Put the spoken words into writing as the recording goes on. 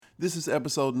This is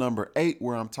episode number 8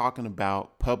 where I'm talking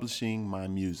about publishing my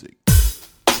music.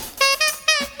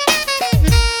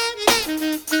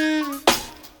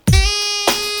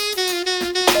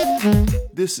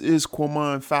 This is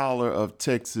Quamon Fowler of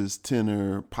Texas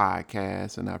Tenor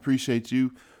Podcast, and I appreciate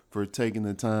you for taking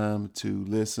the time to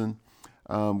listen.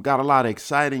 Got a lot of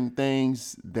exciting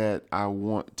things that I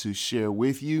want to share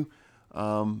with you.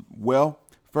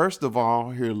 First of all,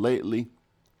 here lately,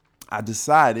 I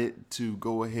decided to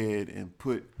go ahead and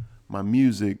put my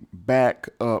music back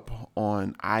up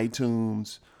on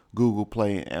iTunes, Google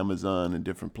Play, Amazon, and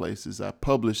different places. I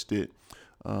published it,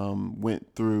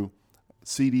 went through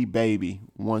CD Baby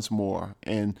once more.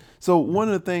 And so one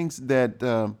of the things that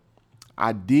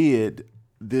I did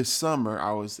this summer,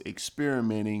 I was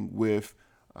experimenting with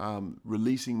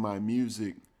releasing my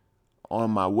music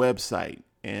on my website.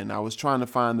 And I was trying to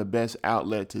find the best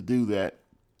outlet to do that.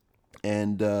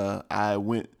 And I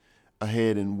went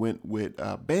ahead and went with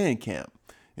Bandcamp.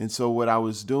 And so what I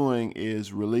was doing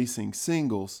is releasing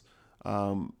singles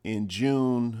in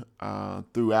June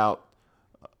throughout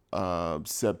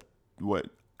October.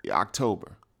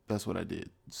 That's what I did.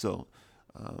 So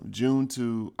June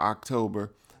to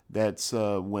October, that's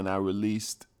when I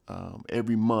released,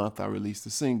 every month I released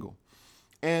a single.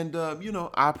 And,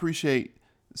 I appreciate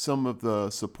some of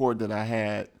the support that I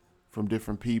had from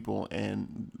different people.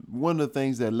 And one of the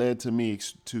things that led to me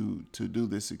to do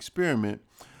this experiment,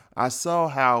 I saw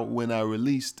how when I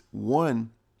released one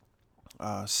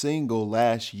single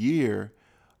last year,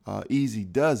 Easy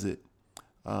Does It,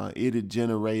 it had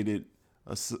generated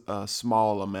a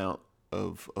small amount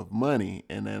of money.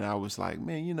 And then I was like,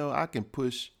 man, I can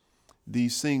push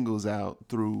these singles out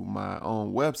through my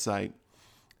own website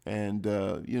and,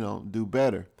 do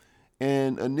better.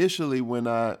 And initially, when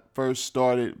I first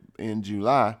started in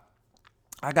July,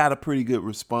 I got a pretty good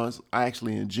response.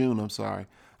 Actually, in June,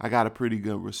 I got a pretty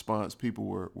good response. People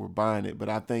were buying it, but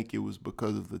I think it was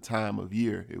because of the time of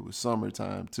year. It was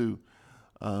summertime too.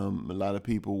 A lot of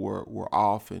people were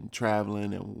off and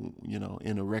traveling and,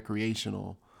 in a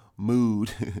recreational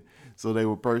mood. So they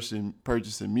were purchasing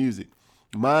music.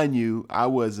 Mind you, I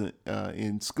wasn't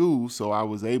in school, so I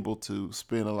was able to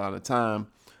spend a lot of time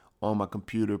on my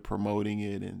computer promoting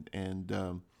it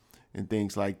and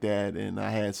things like that. And I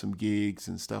had some gigs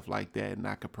and stuff like that, and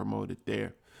I could promote it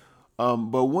there.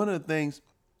 But one of the things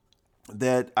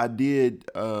that I did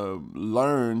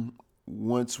learn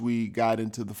once we got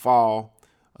into the fall,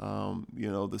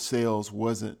 the sales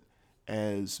wasn't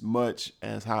as much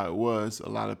as how it was. A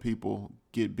lot of people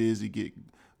get busy, get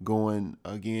going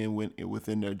again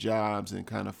within their jobs and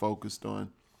kind of focused on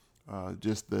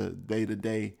just the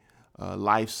day-to-day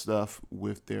life stuff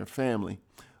with their family.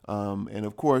 And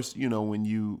of course, when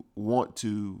you want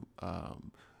to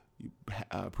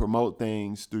promote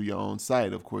things through your own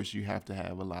site, of course, you have to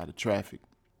have a lot of traffic.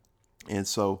 And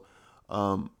so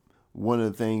one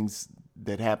of the things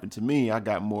that happened to me, I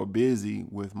got more busy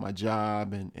with my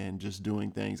job and just doing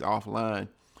things offline,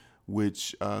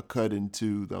 which cut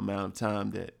into the amount of time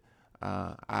that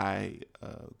I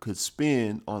could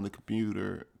spend on the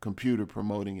computer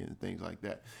promoting it and things like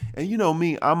that. And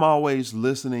me, I'm always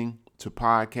listening to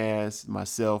podcasts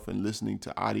myself and listening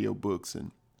to audiobooks and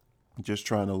just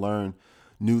trying to learn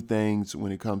new things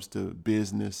when it comes to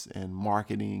business and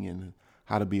marketing and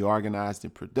how to be organized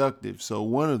and productive. So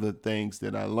one of the things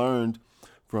that I learned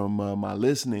from my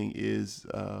listening is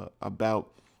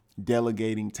about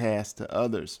delegating tasks to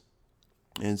others.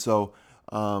 And so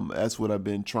that's what I've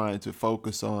been trying to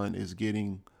focus on, is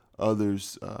getting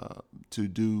others to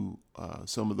do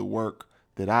some of the work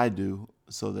that I do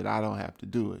so that I don't have to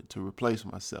do it, to replace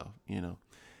myself,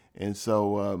 And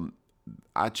so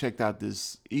I checked out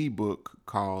this ebook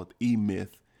called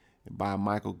E-Myth by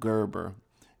Michael Gerber.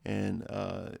 And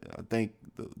I think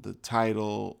the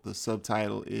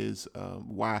subtitle is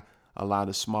Why a Lot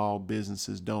of Small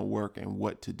Businesses Don't Work and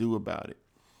What to Do About It.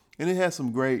 And it has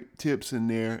some great tips in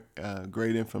there,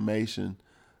 great information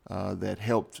that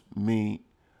helped me.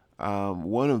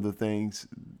 One of the things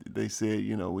they said,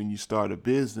 when you start a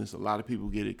business, a lot of people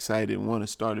get excited and want to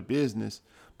start a business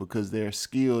because they're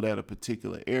skilled at a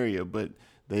particular area, but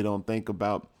they don't think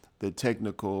about the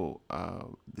technical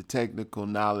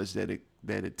knowledge that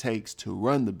it takes to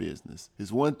run the business.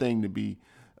 It's one thing to be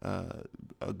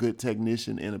a good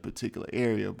technician in a particular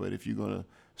area, but if you're going to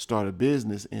start a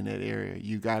business in that area,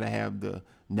 you got to have the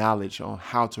knowledge on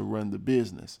how to run the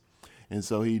business. And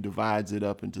so he divides it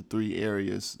up into 3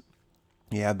 areas.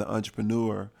 You have the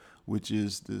entrepreneur, which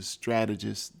is the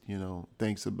strategist,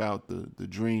 thinks about the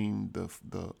dream,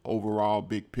 the overall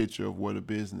big picture of what a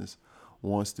business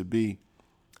wants to be.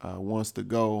 wants to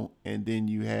go, and then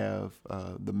you have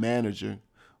the manager,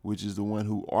 which is the one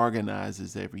who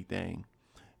organizes everything,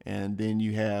 and then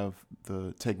you have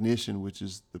the technician, which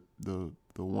is the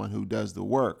one who does the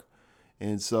work.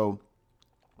 And so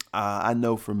I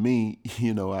know for me,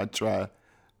 I try,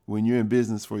 when you're in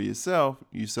business for yourself,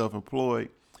 you're self-employed,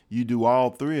 you do all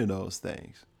three of those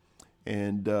things.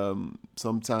 And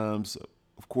sometimes,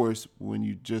 of course, when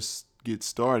you just get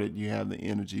started, you have the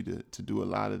energy to do a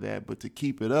lot of that. But to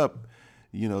keep it up,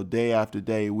 day after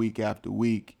day, week after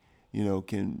week,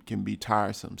 can be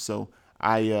tiresome. So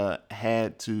I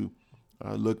had to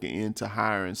look into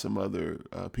hiring some other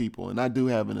people. And I do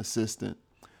have an assistant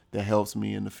that helps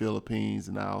me in the Philippines.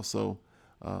 And I also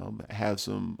have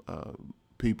some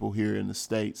people here in the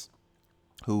States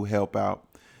who help out,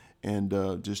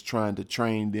 and just trying to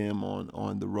train them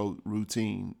on the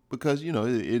routine, because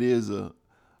it is a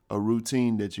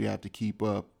routine that you have to keep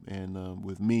up. And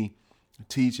with me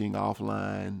teaching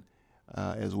offline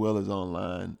as well as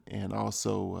online, and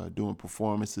also doing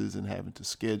performances and having to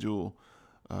schedule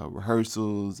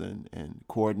rehearsals and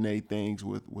coordinate things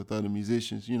with other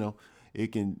musicians,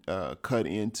 it can cut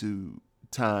into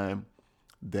time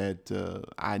that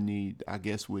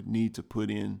would need to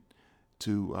put in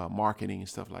to marketing and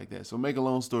stuff like that. So make a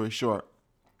long story short,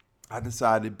 I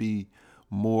decided to be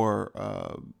more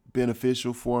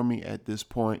beneficial for me at this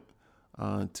point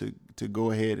to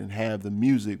go ahead and have the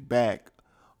music back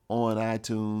on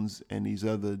iTunes and these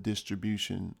other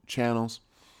distribution channels.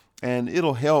 And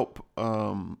it'll help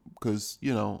because,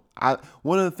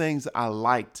 one of the things I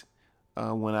liked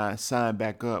when I signed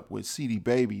back up with CD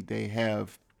Baby, they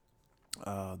have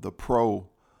the pro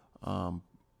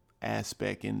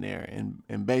aspect in there,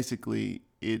 and basically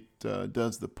it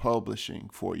does the publishing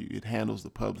for you. It handles the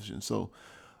publishing. So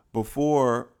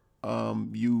before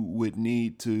you would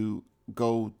need to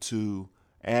go to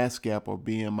ASCAP or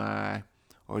BMI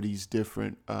or these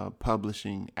different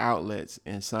publishing outlets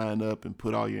and sign up and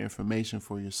put all your information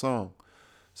for your song.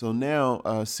 So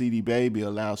now CD Baby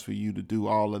allows for you to do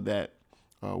all of that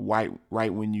right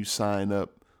when you sign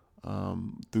up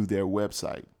through their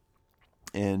website.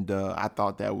 And I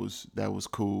thought that was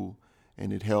cool,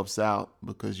 and it helps out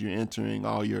because you're entering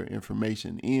all your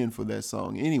information in for that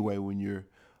song anyway when you're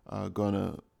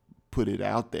gonna put it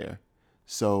out there.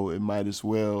 So it might as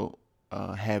well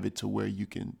have it to where you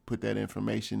can put that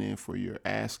information in for your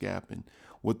ASCAP, and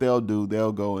what they'll do,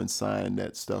 they'll go and sign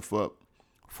that stuff up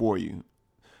for you.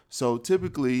 So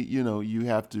typically, you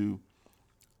have to,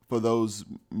 for those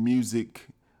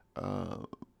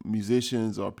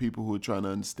musicians or people who are trying to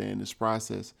understand this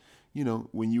process,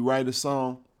 when you write a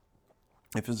song,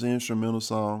 if it's an instrumental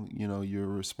song, you're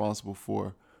responsible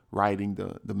for writing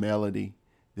the melody,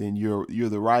 then you're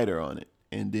the writer on it.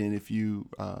 And then if you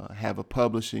have a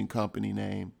publishing company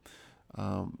name,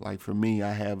 like for me,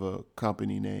 I have a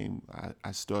company name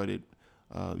I started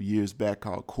years back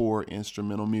called Core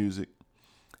Instrumental Music.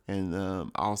 And I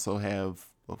also have,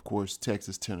 of course,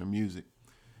 Texas Tenor Music.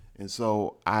 And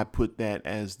so I put that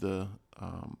as the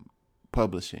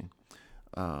publishing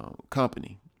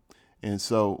company. And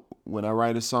so when I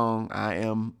write a song, I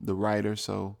am the writer,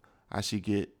 so I should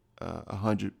get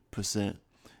 100%.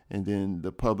 And then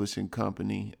the publishing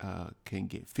company can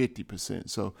get 50%.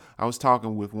 So I was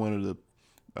talking with one of the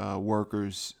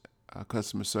workers,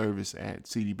 customer service at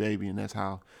CD Baby, and that's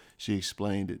how she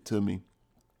explained it to me.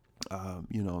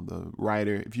 The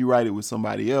writer, if you write it with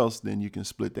somebody else, then you can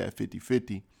split that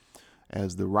 50-50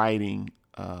 as the writing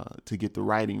to get the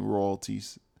writing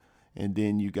royalties. And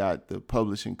then you got the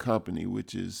publishing company,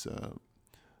 which is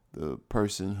the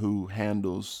person who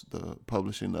handles the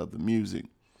publishing of the music,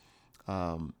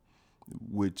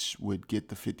 which would get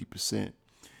the 50%.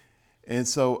 And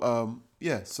so,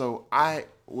 so I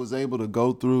was able to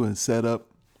go through and set up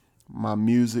my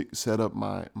music, set up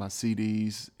my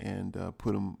CDs, and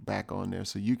put them back on there.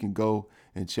 So you can go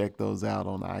and check those out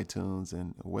on iTunes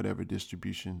and whatever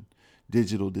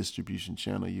digital distribution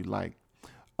channel you like.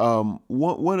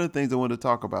 One of the things I want to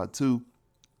talk about too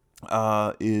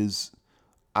is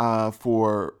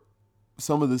for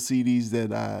some of the CDs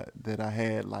that I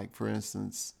had, like for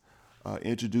instance,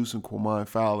 introducing Quamon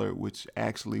Fowler, which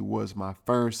actually was my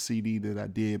first CD that I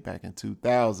did back in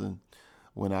 2000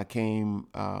 when I came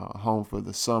home for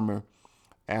the summer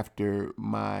after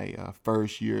my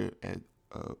first year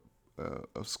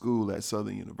of school at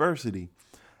Southern University.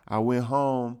 I went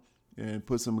home and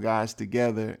put some guys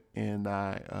together, and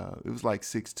it was like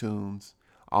 6 tunes,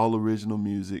 all original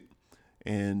music,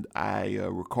 and I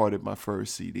recorded my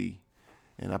first CD,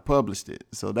 and I published it.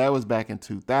 So that was back in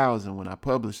 2000 when I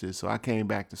published it. So I came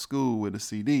back to school with a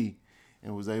CD,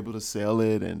 and was able to sell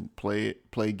it and play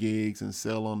gigs and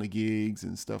sell on the gigs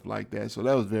and stuff like that. So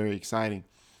that was very exciting.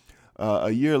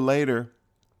 A year later,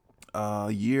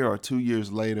 a year or 2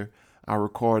 years later, I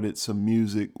recorded some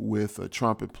music with a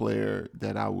trumpet player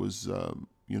that I was,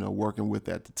 working with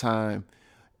at the time,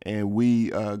 and we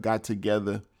got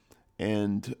together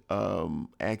and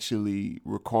actually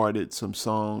recorded some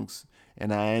songs.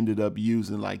 And I ended up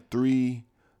using like three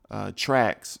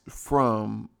tracks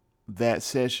from that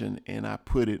session, and I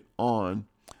put it on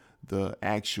the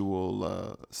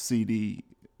actual CD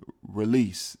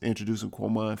release, introducing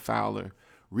Quamon Fowler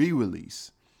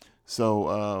re-release.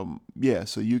 So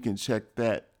so you can check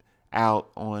that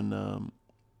out on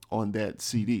that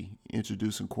CD,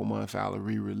 introducing Quamon Fowler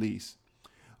re-release.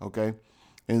 Okay,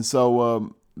 and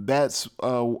so that's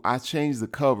I changed the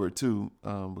cover too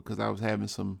because I was having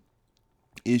some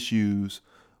issues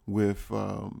with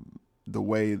the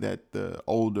way that the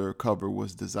older cover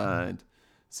was designed.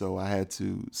 So I had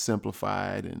to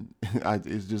simplify it, and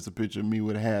it's just a picture of me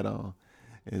with a hat on.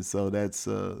 And so that's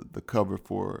the cover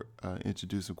for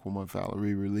introducing Quamon Fowler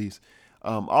re-release.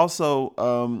 Also,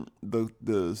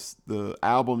 the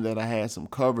album that I had some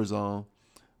covers on,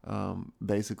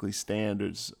 basically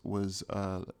standards, was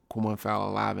Quamon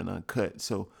Fowler Live and Uncut.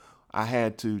 So I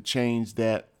had to change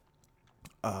up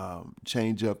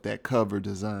that cover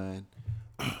design,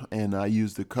 and I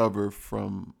used the cover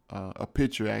from a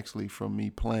picture actually from me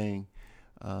playing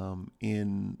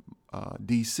in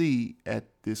DC at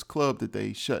this club that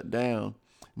they shut down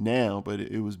now, but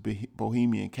it was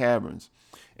Bohemian Caverns,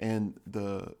 and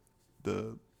the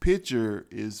picture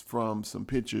is from some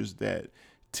pictures that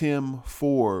Tim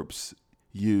Forbes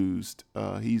used.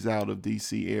 He's out of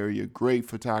DC area, great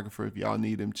photographer. If y'all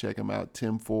need him, check him out.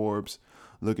 Tim Forbes,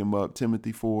 look him up,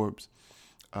 Timothy Forbes,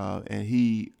 and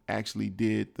he actually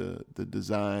did the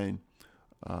design.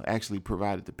 Actually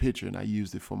provided the picture, and I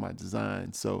used it for my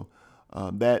design. So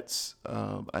that's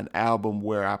an album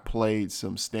where I played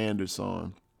some standards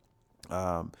on.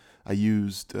 I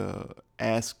used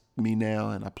Ask Me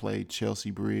Now, and I played Chelsea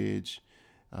Bridge,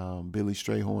 Billy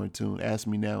Strayhorn tune, Ask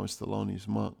Me Now, and Thelonious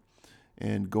Monk.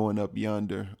 And Going Up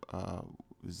Yonder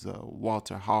was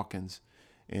Walter Hawkins,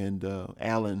 and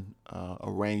Alan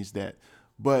arranged that.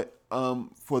 But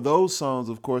for those songs,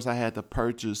 of course, I had to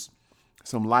purchase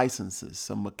some licenses,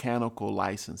 some mechanical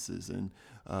licenses. And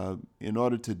in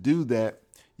order to do that,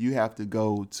 you have to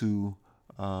go to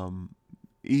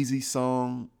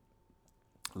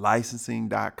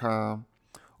EasySongLicensing.com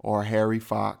or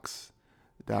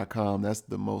HarryFox.com. That's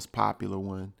the most popular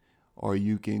one. Or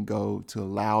you can go to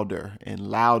Louder,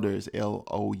 and Louder is LOUDR.com.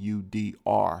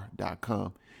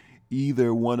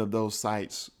 Either one of those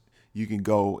sites, you can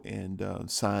go and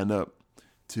sign up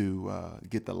to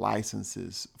get the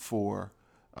licenses for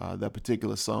that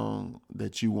particular song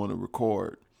that you want to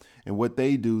record. And what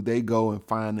they do, they go and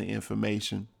find the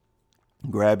information,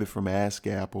 grab it from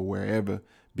ASCAP or wherever,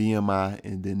 BMI,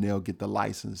 and then they'll get the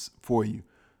license for you.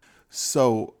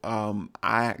 So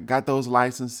I got those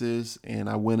licenses, and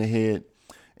I went ahead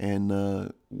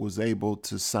and was able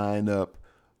to sign up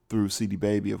through CD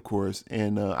Baby, of course.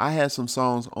 And I had some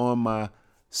songs on my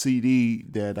CD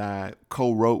that I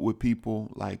co-wrote with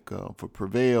people, like for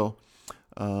Prevail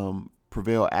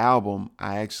album.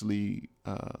 I actually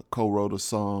co-wrote a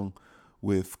song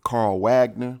with Carl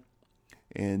Wagner,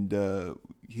 and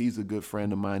he's a good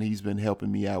friend of mine. He's been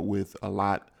helping me out with a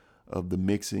lot of the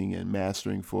mixing and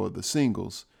mastering for the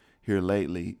singles here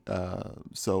lately.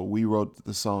 So we wrote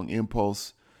the song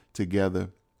Impulse together.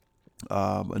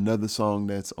 Another song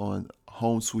that's on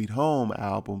Home Sweet Home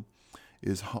album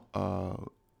is I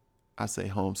say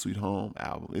Home Sweet Home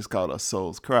album. It's called A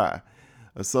Soul's Cry.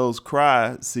 A Soul's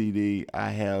Cry CD,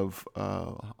 I have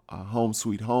a Home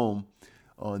Sweet Home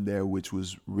on there, which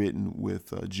was written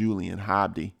with Julian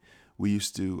Hobdy. We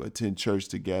used to attend church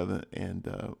together, and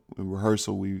in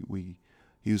rehearsal,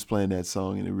 he was playing that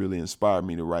song, and it really inspired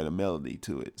me to write a melody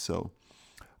to it. So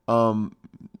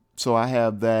I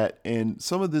have that, and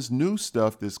some of this new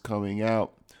stuff that's coming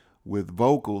out with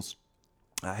vocals.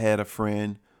 I had a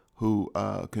friend who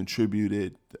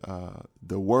contributed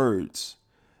the words,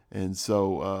 and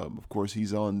so of course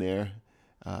he's on there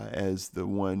as the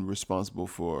one responsible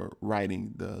for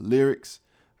writing the lyrics.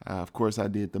 Of course, I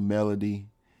did the melody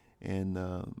and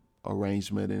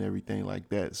arrangement and everything like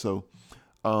that. So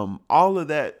all of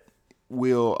that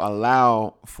will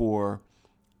allow for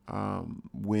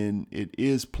when it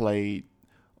is played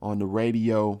on the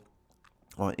radio,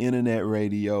 on internet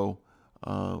radio,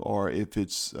 or if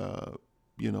it's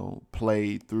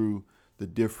played through the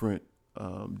different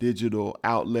digital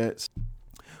outlets,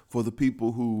 for the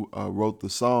people who wrote the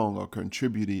song or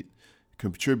contributed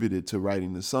contributed to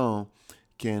writing the song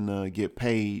can get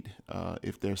paid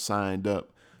if they're signed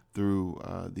up through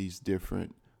these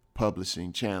different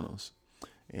publishing channels.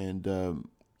 And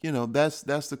that's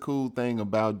the cool thing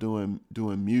about doing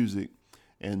music.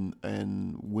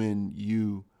 And when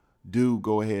you do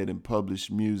go ahead and publish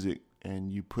music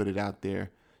and you put it out there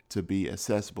to be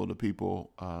accessible to people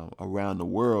around the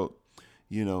world,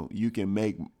 you can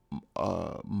make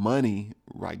money,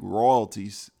 like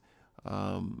royalties,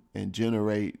 and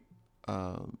generate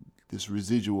this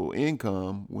residual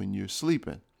income when you're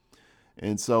sleeping.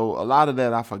 And so a lot of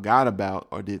that I forgot about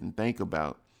or didn't think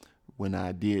about when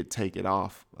I did take it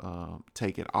off of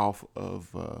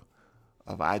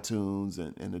iTunes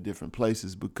and the different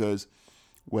places, because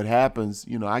what happens,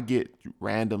 I get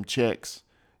random checks.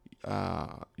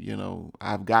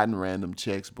 I've gotten random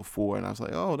checks before, and I was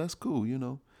like, oh, that's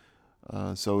cool,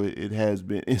 So it has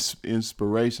been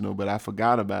inspirational, but I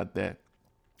forgot about that.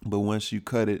 But once you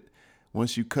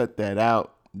cut that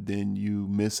out, then you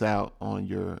miss out on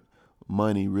your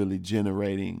money really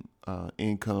generating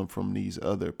income from these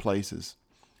other places.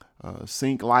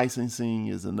 Sync licensing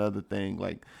is another thing.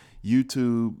 Like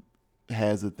YouTube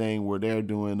has a thing where they're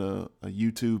doing a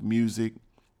YouTube music,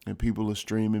 and people are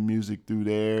streaming music through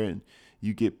there, and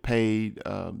you get paid.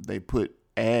 They put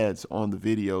ads on the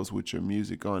videos with your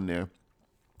music on there,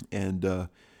 and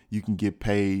you can get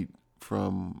paid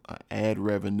from ad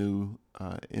revenue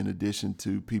in addition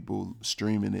to people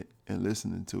streaming it and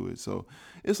listening to it. So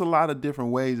it's a lot of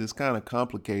different ways. It's kind of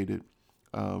complicated,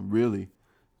 really,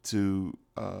 to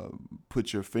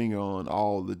put your finger on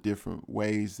all the different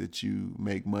ways that you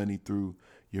make money through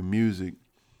your music.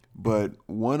 But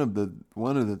one of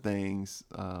the things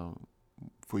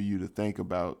for you to think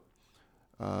about,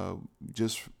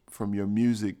 just from your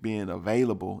music being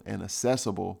available and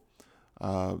accessible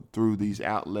through these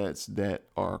outlets that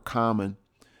are common,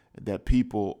 that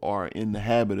people are in the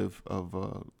habit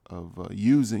of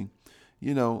using,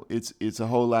 it's a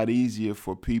whole lot easier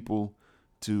for people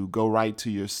to go right to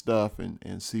your stuff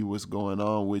and see what's going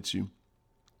on with you.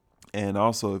 And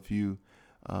also, if you,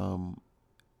 have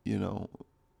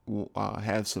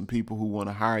some people who want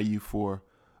to hire you for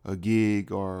a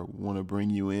gig or want to bring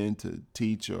you in to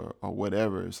teach or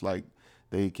whatever, it's like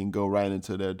they can go right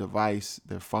into their device,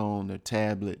 their phone, their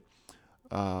tablet,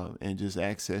 and just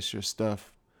access your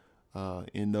stuff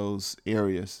in those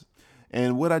areas.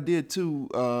 And what I did too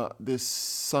this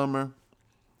summer,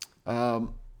 I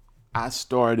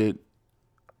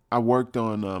worked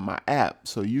on my app.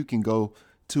 So you can go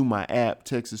to my app,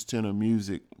 Texas Tenor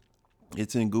Music.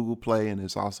 It's in Google Play and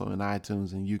it's also in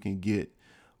iTunes, and you can get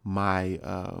my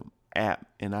app.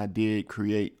 And I did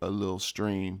create a little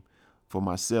stream for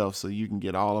myself, so you can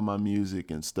get all of my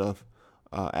music and stuff.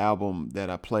 Album that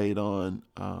I played on,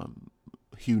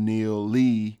 Hugh Neil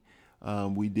Lee.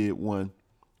 We did one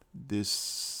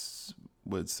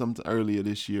earlier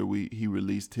this year. He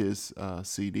released his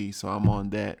CD, so I'm on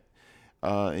that.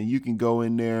 And you can go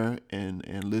in there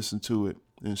and listen to it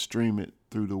and stream it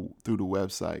through the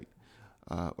website,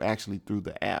 actually through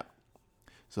the app.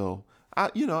 So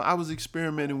I was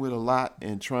experimenting with a lot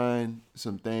and trying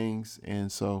some things,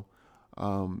 and so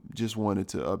just wanted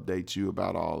to update you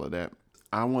about all of that.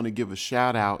 I want to give a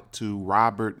shout out to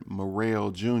Robert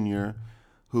Morrell Jr.,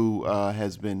 who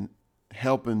has been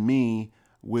helping me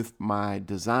with my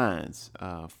designs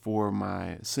for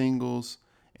my singles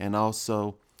and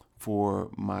also for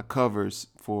my covers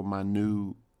for my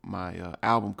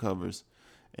album covers.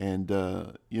 And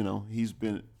he's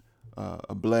been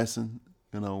a blessing.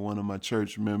 One of my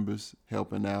church members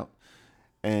helping out.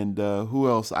 And who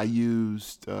else? I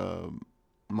used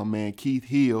my man Keith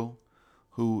Hill,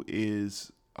 who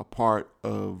is a part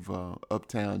of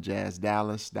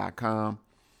UptownJazzDallas.com,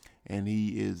 and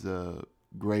he is a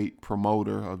great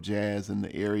promoter of jazz in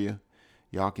the area.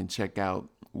 Y'all can check out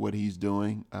what he's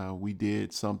doing. We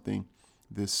did something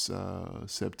this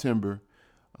September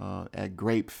at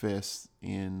Grape Fest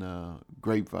in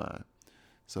Grapevine.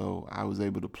 So I was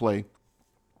able to play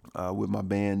with my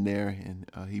band there, and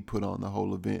he put on the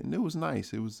whole event, and it was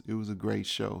nice. It was a great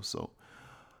show. So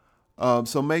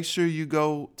make sure you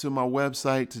go to my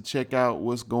website to check out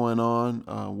what's going on,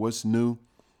 what's new.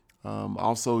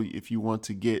 Also, if you want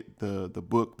to get the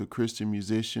book, The Christian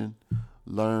Musician,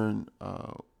 learn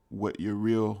what your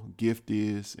real gift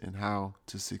is and how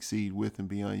to succeed with and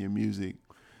beyond your music,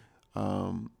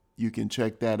 you can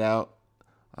check that out.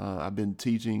 I've been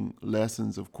teaching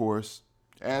lessons, of course,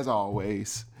 as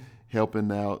always,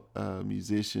 helping out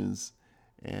musicians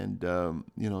and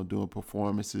doing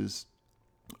performances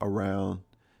around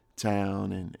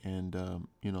town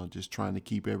and just trying to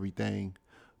keep everything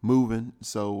moving.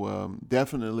 So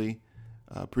definitely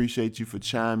Appreciate you for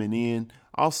chiming in.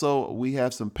 Also, we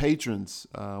have some patrons.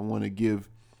 I want to give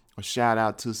a shout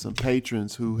out to some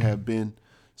patrons who have been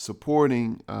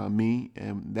supporting me,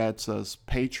 and that's us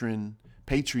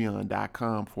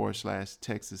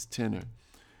patreon.com/Texas Tenor.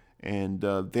 And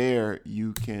there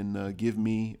you can give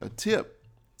me a tip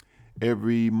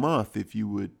every month if you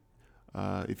would.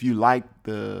 If you like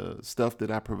the stuff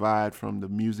that I provide, from the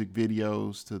music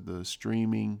videos to the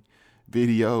streaming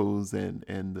videos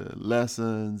and the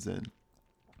lessons and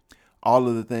all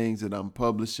of the things that I'm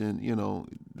publishing,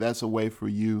 that's a way for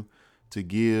you to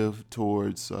give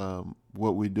towards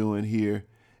what we're doing here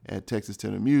at Texas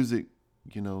Tenor Music,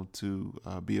 to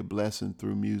be a blessing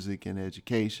through music and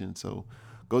education. So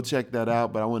go check that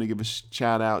out. But I want to give a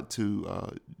shout out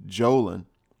to Jolin,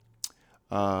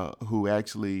 who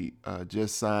actually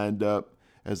just signed up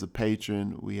as a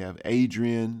patron. We have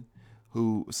Adrian,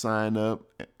 who signed up.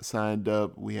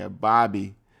 We have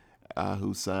Bobby,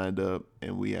 who signed up,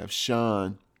 and we have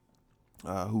Sean,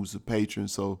 who's a patron.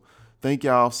 So thank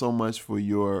y'all so much for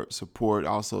your support.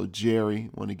 Also, Jerry,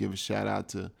 want to give a shout out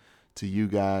to you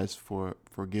guys for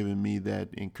giving me that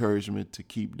encouragement to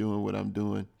keep doing what I'm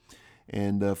doing.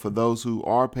 And for those who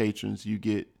are patrons, you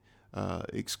get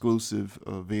exclusive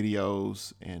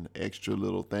videos and extra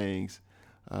little things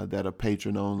that are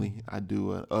patron only. I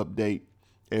do an update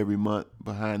every month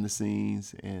behind the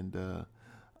scenes, and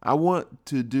I want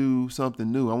to do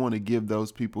something new. I want to give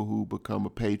those people who become a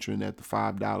patron at the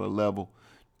 $5 level,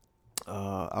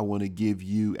 I want to give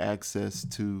you access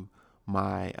to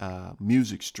my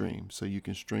music stream, so you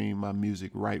can stream my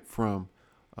music right from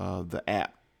the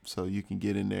app. So you can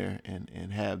get in there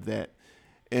and have that.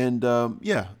 And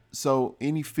so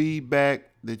any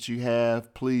feedback that you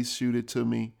have, please shoot it to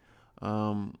me.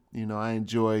 I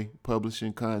enjoy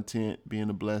publishing content, being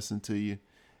a blessing to you,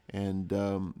 and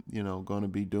going to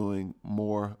be doing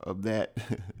more of that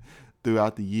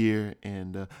throughout the year.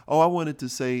 And I wanted to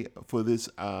say, for this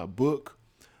book,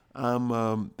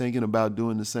 I'm thinking about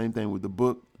doing the same thing with the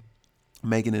book,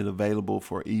 making it available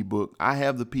for ebook. I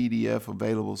have the PDF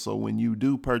available, so when you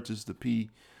do purchase the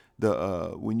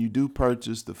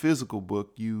physical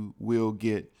book, you will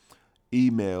get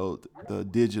emailed the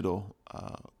digital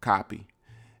copy,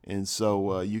 and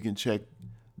so you can check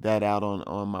that out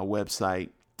on my website.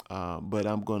 But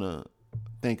I'm gonna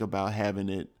think about having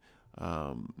it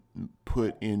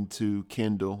put into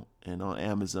Kindle and on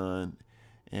Amazon,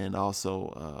 and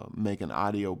also make an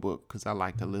audio book, because I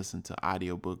like to listen to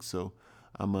audiobooks. So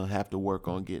I'm gonna have to work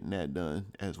on getting that done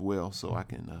as well, so I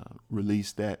can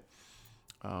release that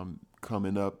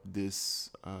coming up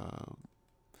this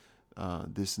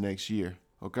next year.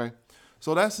 Okay,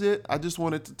 so that's it. I just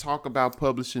wanted to talk about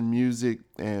publishing music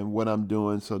and what I'm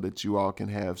doing, so that you all can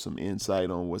have some insight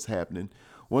on what's happening.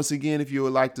 Once again, if you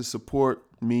would like to support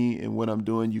me and what I'm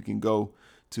doing, you can go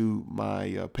to my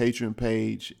Patreon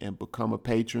page and become a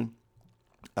patron.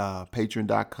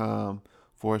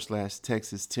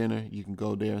 Patreon.com/Texas Tenor. You can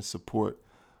go there and support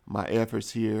my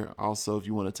efforts here. Also, if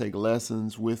you want to take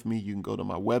lessons with me, you can go to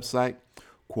my website,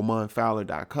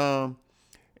 QuamonFowler.com,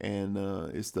 and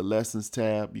it's the lessons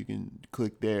tab. You can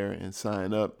click there and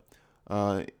sign up.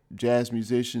 Jazz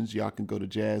musicians, y'all can go to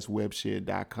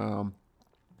jazzwebshed.com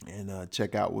and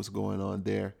check out what's going on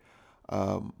there.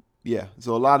 So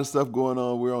a lot of stuff going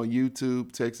on. We're on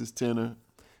YouTube, Texas Tenor,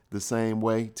 the same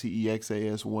way,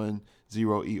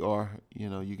 TEXAS10ER.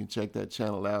 You can check that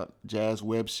channel out. Jazz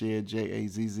Webshed,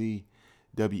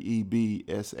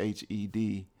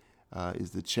 JAZZWEBSHED,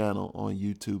 is the channel on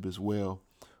YouTube as well,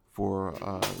 for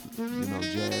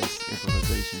jazz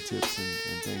improvisation tips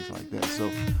and things like that.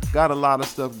 So got a lot of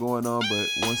stuff going on, but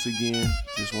once again,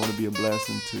 just want to be a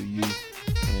blessing to you,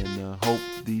 and hope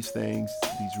these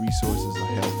resources are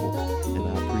helpful, and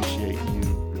I appreciate you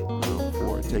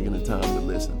for taking the time to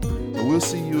listen. And we'll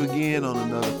see you again on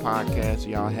another podcast.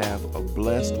 Y'all have a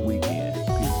blessed week.